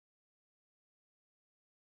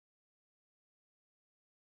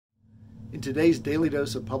In today's Daily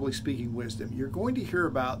Dose of Public Speaking Wisdom, you're going to hear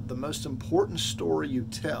about the most important story you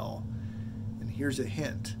tell. And here's a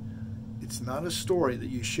hint. It's not a story that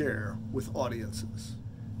you share with audiences.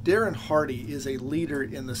 Darren Hardy is a leader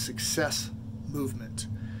in the success movement.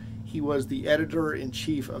 He was the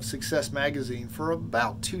editor-in-chief of Success Magazine for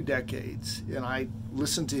about 2 decades, and I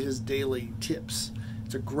listen to his daily tips.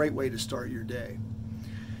 It's a great way to start your day.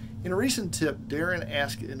 In a recent tip, Darren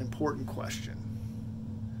asked an important question.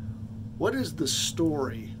 What is the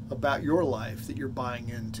story about your life that you're buying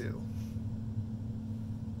into?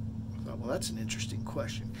 I thought, well, that's an interesting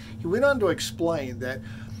question. He went on to explain that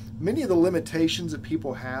many of the limitations that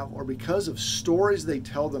people have are because of stories they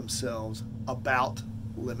tell themselves about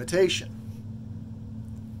limitation.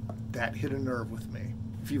 That hit a nerve with me.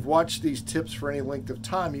 If you've watched these tips for any length of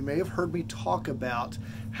time, you may have heard me talk about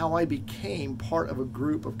how I became part of a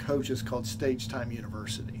group of coaches called Stage Time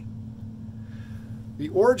University. The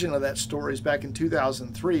origin of that story is back in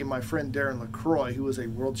 2003. My friend Darren LaCroix, who was a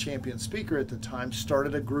world champion speaker at the time,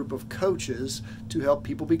 started a group of coaches to help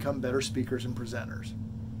people become better speakers and presenters.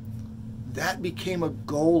 That became a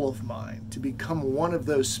goal of mine, to become one of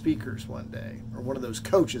those speakers one day, or one of those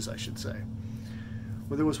coaches, I should say.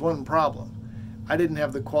 Well, there was one problem. I didn't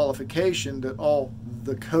have the qualification that all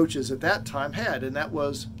the coaches at that time had, and that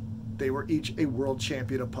was they were each a world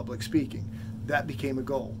champion of public speaking. That became a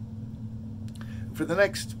goal. For the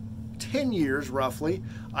next 10 years, roughly,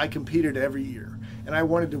 I competed every year, and I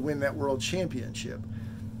wanted to win that world championship.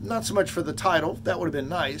 Not so much for the title, that would have been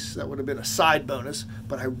nice, that would have been a side bonus,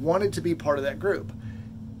 but I wanted to be part of that group.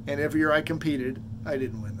 And every year I competed, I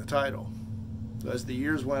didn't win the title. So as the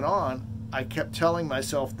years went on, I kept telling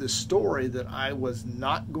myself this story that I was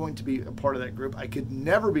not going to be a part of that group. I could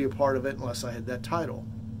never be a part of it unless I had that title.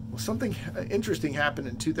 Well, something interesting happened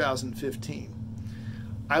in 2015.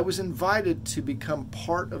 I was invited to become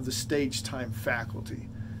part of the Stage Time faculty,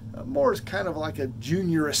 more as kind of like a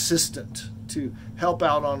junior assistant to help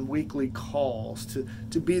out on weekly calls,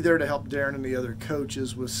 to be there to help Darren and the other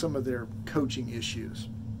coaches with some of their coaching issues.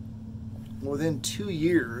 Within 2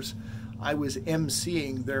 years, I was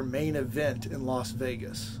emceeing their main event in Las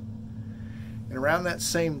Vegas. And around that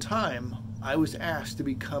same time, I was asked to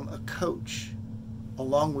become a coach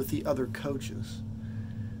along with the other coaches.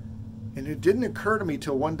 And it didn't occur to me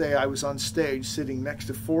till one day I was on stage sitting next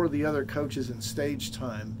to 4 of the other coaches in Stage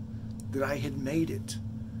Time that I had made it.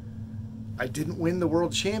 I didn't win the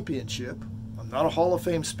world championship. I'm not a Hall of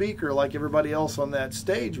Fame speaker like everybody else on that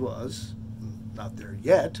stage was. Not there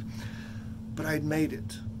yet. But I'd made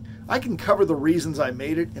it. I can cover the reasons I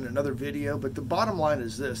made it in another video, but the bottom line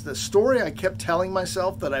is this. The story I kept telling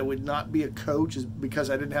myself that I would not be a coach because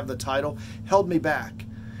I didn't have the title held me back.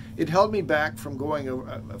 It held me back from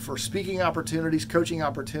going for speaking opportunities, coaching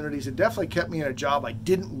opportunities. It definitely kept me in a job I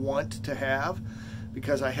didn't want to have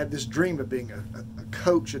because I had this dream of being a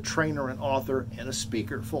coach, a trainer, an author, and a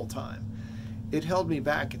speaker full-time. It held me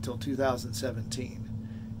back until 2017,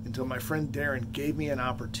 until my friend Darren gave me an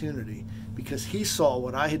opportunity because he saw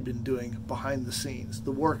what I had been doing behind the scenes,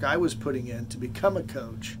 the work I was putting in to become a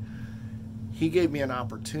coach. He gave me an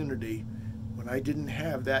opportunity when I didn't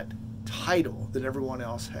have that title that everyone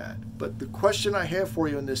else had. But the question I have for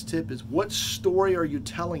you in this tip is, what story are you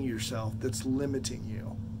telling yourself that's limiting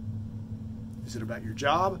you? Is it about your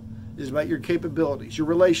job? Is it about your capabilities, your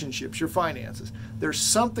relationships, your finances? There's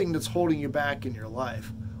something that's holding you back in your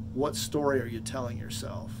life. What story are you telling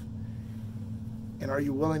yourself? And are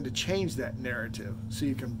you willing to change that narrative so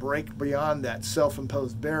you can break beyond that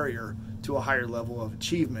self-imposed barrier to a higher level of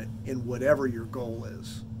achievement in whatever your goal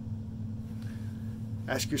is?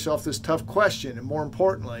 Ask yourself this tough question, and more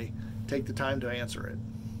importantly, take the time to answer it.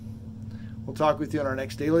 We'll talk with you on our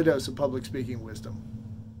next Daily Dose of Public Speaking Wisdom.